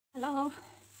Halo,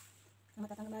 selamat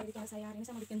datang kembali di channel saya. Hari ini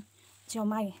saya mau bikin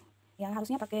siomay. Ya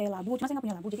harusnya pakai labu, cuma saya nggak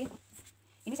punya labu. Jadi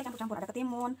ini saya campur-campur, ada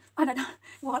ketimun, ada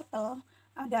wortel,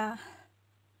 ada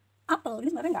apel.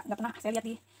 Ini sebenarnya nggak pernah saya lihat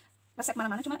di resep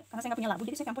mana-mana, cuma karena saya nggak punya labu,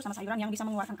 jadi saya campur sama sayuran yang bisa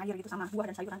mengeluarkan air gitu, sama buah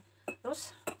dan sayuran.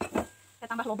 Terus saya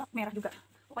tambah lobak merah juga.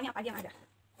 Pokoknya apa aja yang ada.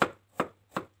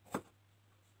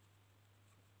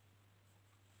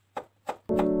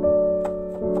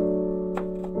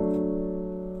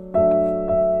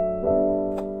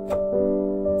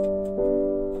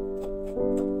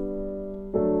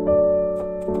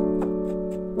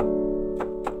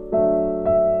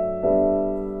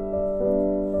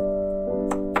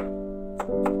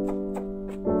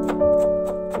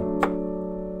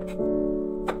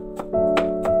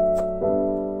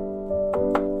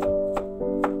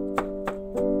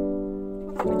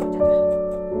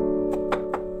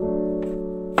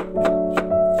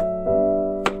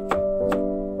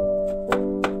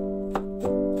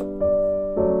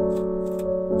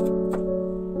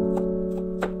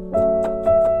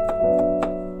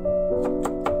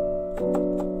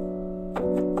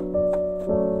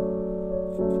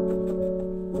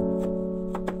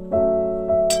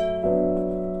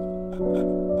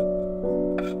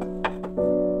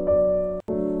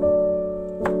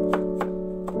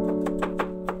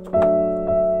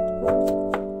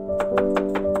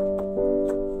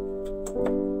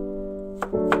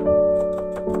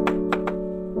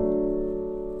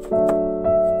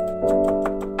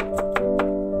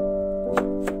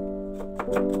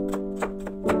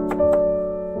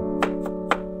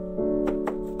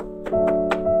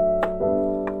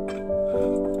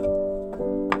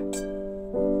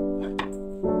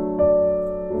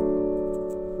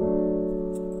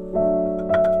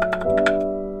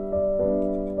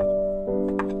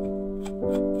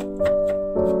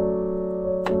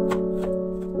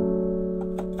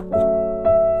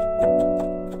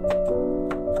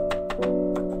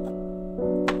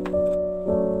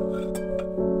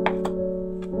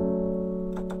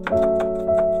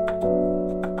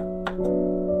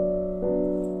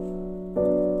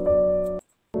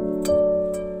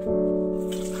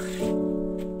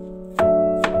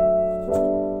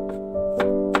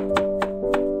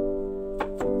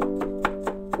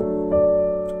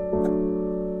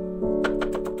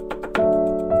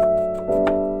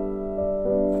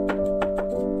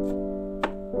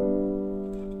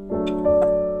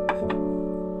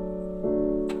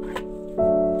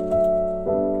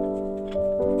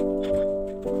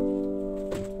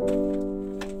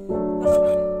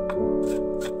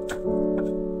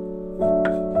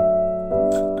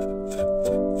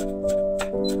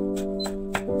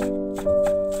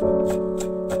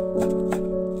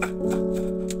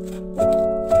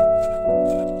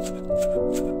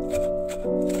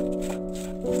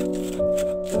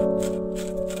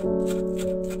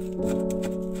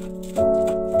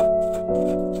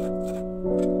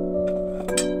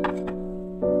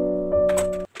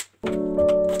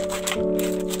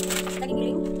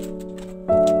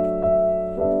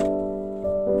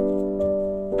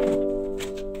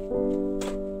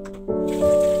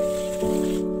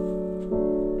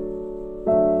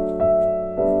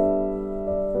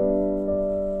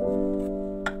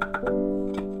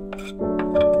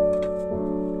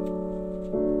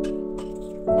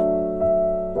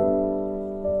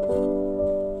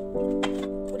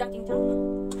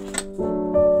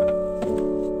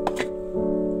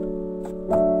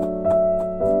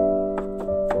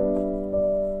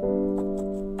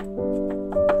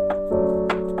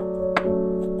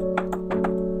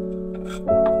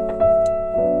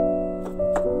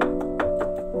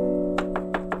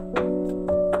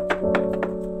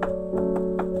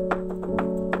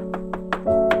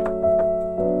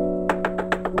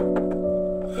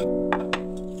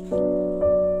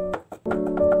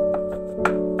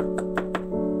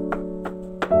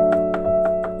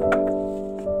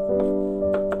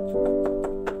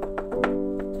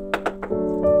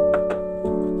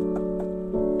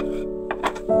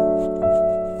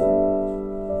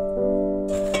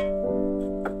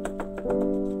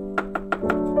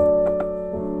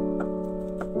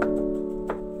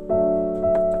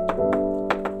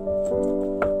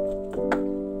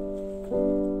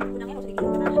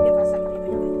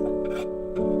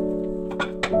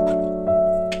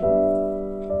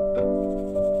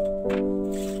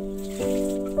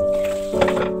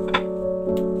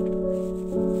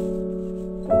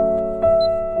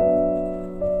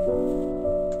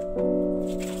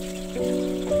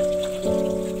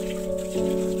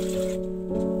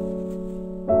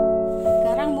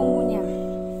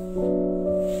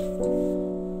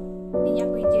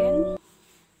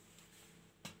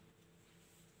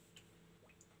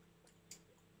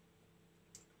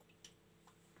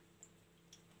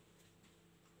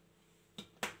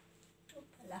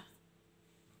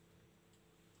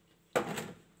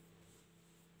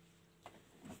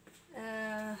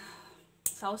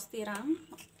 saus tiram.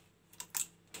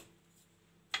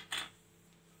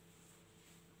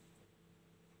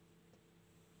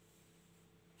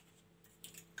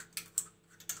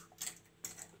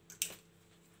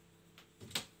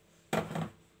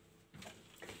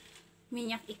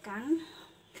 Minyak ikan.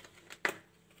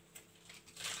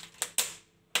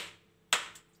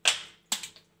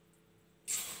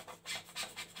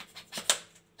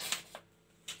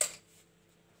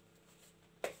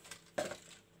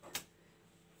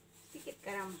 Sedikit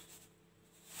garam.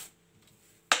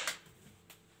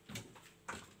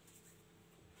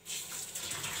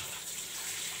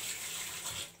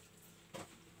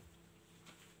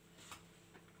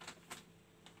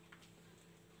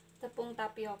 Tepung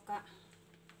tapioka.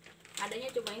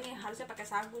 Adanya cuma ini, harusnya pakai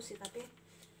sagu sih, tapi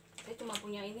saya cuma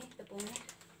punya ini tepungnya.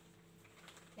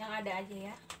 Yang ada aja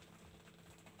ya.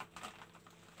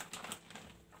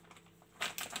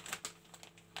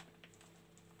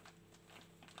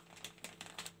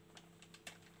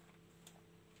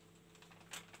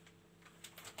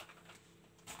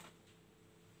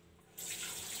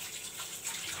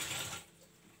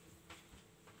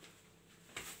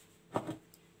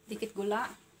 Dikit gula.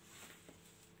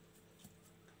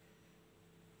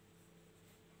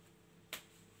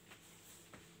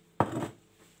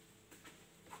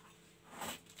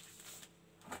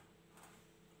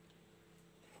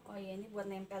 Oh iya, ini buat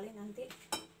nempelin nanti.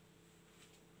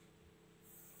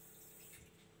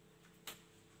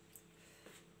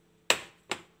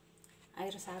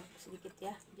 Air sagu sedikit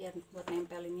ya, biar buat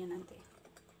nempelinnya nanti.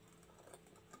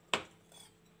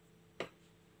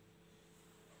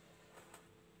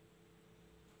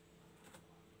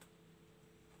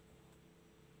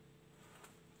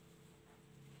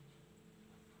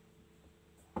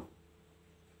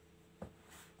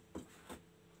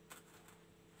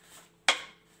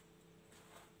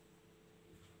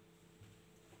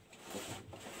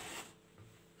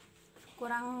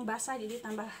 Kurang basah jadi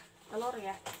tambah telur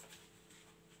ya.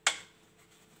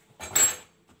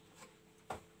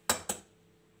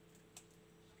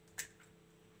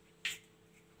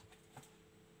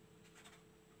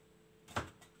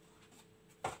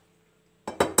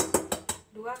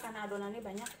 Dua karena adonannya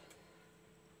banyak.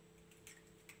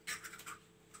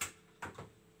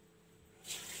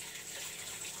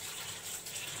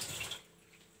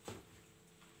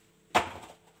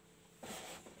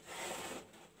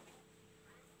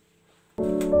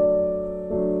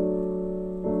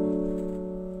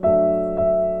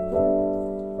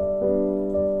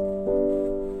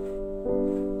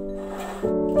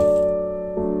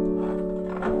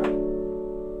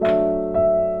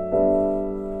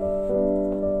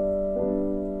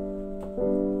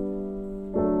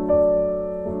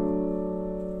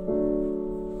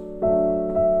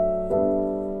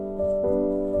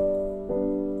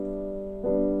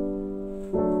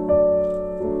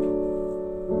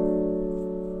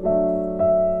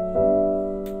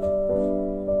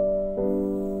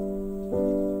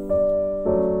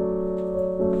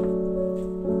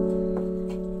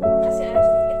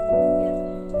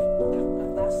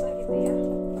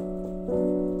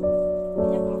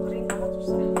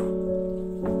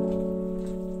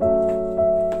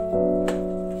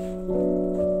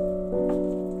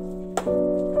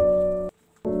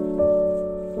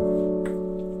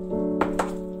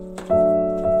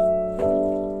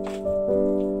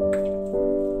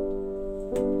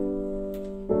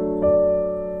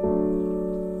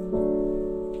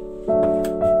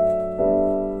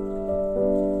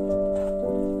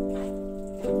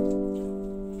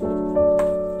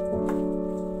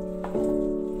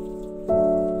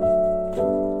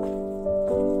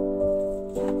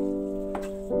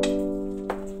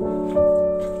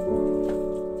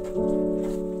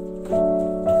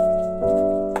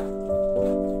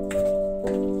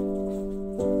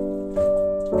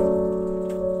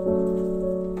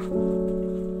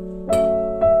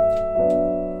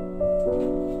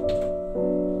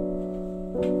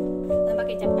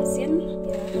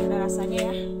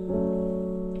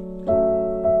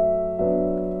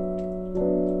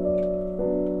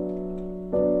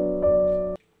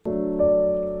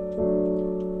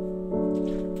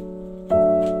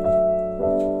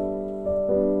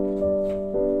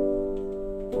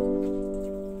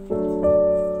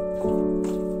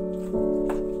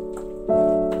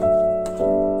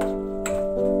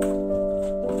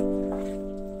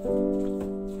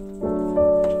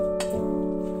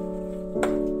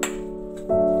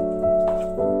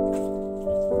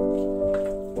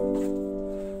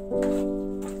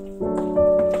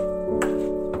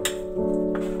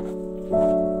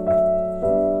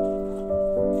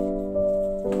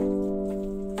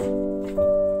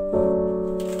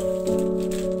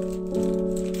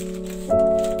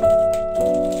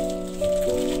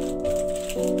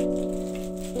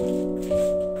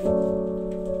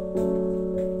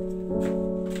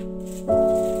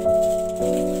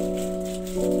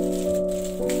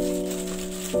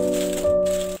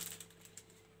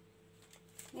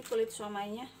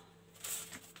 siomaynya.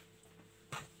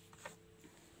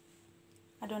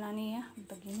 Adonannya ya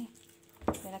begini,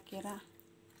 kira-kira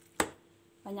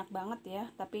banyak banget ya,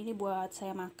 tapi ini buat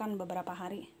saya makan beberapa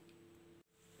hari.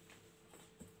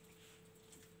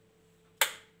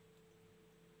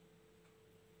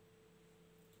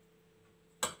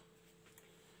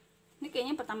 Ini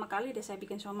kayaknya pertama kali deh saya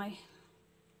bikin siomay,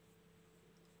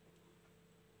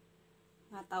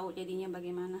 nggak tahu jadinya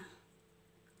bagaimana.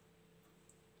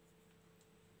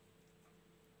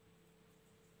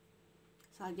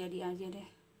 Asal jadi aja deh.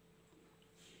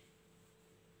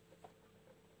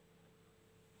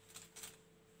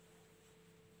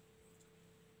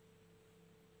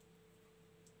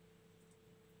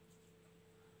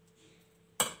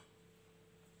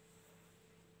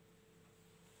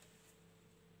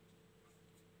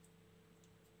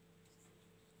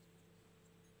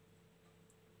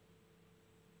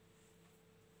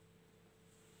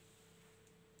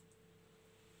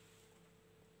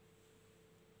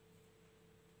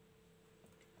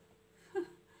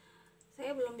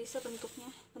 Saya belum bisa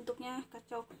bentuknya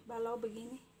kacau balau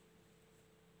begini.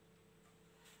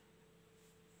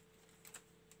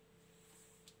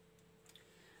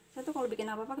 Saya tuh kalau bikin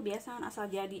apa-apa kebiasaan asal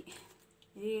jadi.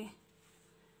 Jadi,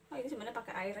 ini sebenarnya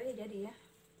pakai air aja jadi ya.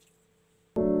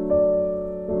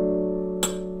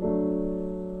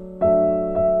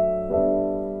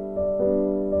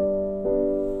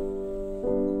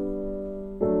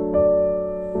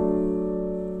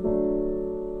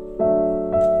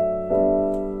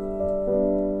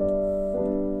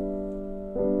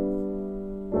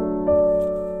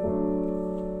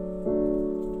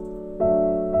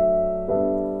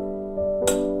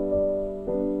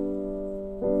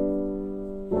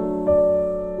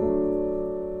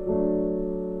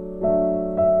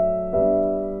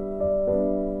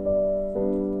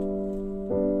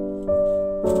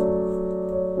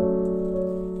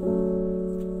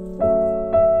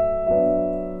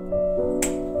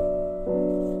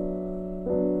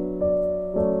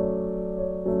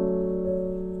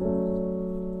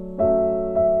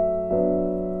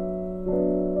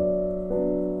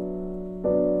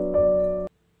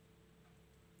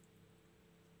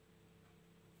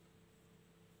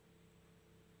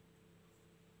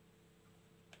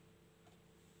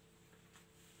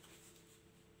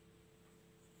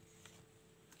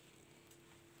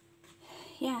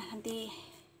 Ya, nanti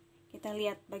kita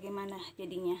lihat bagaimana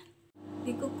jadinya.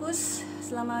 Dikukus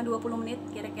selama 20 menit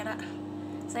kira-kira.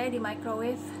 Saya di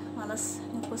microwave, males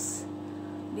ngukus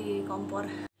di kompor.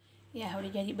 Ya,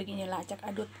 udah jadi beginilah acak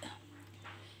adut.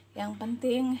 Yang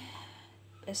penting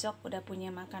besok udah punya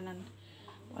makanan.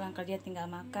 Pulang kerja tinggal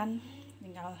makan,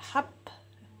 tinggal hap.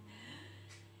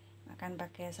 Makan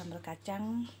pakai sambal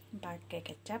kacang, pakai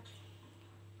kecap.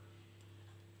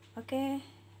 Oke.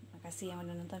 Terima kasih yang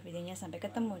udah nonton videonya. Sampai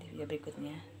ketemu di video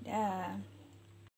berikutnya. Dah.